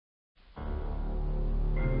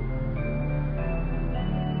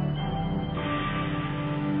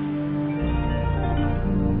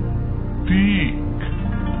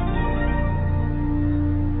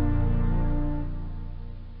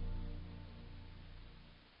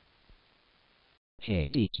Hey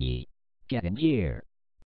DiC, get in here.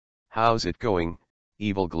 How's it going,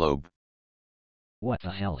 Evil Globe? What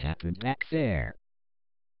the hell happened back there?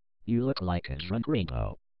 You look like a drunk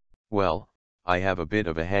rainbow. Well, I have a bit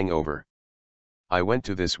of a hangover. I went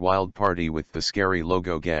to this wild party with the scary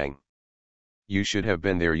logo gang. You should have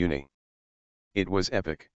been there, Uni. It was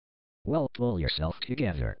epic. Well, pull yourself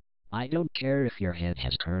together. I don't care if your head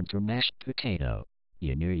has turned to mashed potato.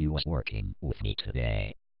 You knew you was working with me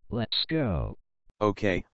today. Let's go.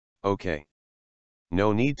 Okay, okay.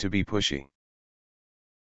 No need to be pushy.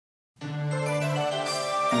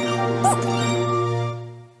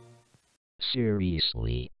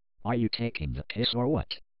 Seriously, are you taking the piss or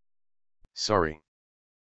what? Sorry.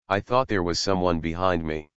 I thought there was someone behind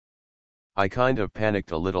me. I kind of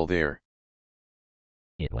panicked a little there.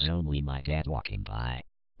 It was only my dad walking by.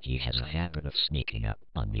 He has a habit of sneaking up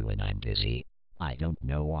on me when I'm busy. I don't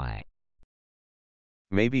know why.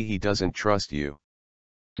 Maybe he doesn't trust you.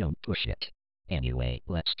 Don't push it. Anyway,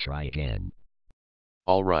 let's try again.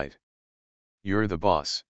 All right. You're the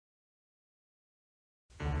boss.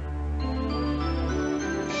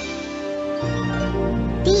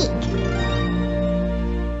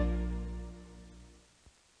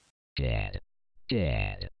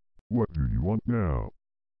 Dad. What do you want now?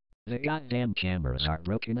 The goddamn cameras are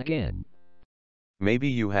broken again. Maybe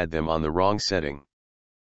you had them on the wrong setting.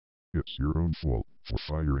 It's your own fault for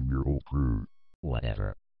firing your whole crew.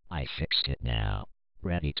 Whatever. I fixed it now.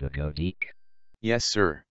 Ready to go, DiC? Yes,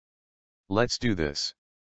 sir. Let's do this.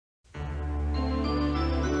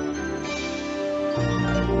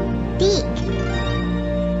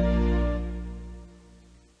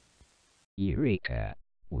 Eureka!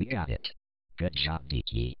 We got it. Good job,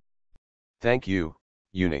 DiC. Thank you,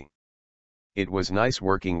 Uni. It was nice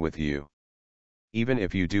working with you. Even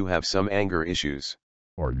if you do have some anger issues.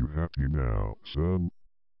 Are you happy now, son?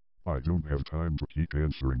 I don't have time to keep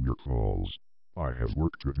answering your calls. I have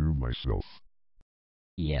work to do myself.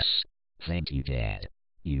 Yes. Thank you, Dad.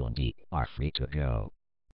 You and DiC are free to go.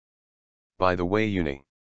 By the way, Uni.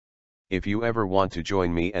 If you ever want to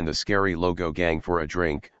join me and the scary logo gang for a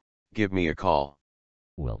drink, give me a call.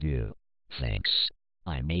 Will do. Thanks.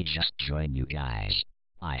 I may just join you guys.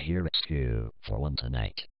 I hear it's 2 for 1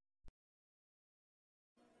 tonight.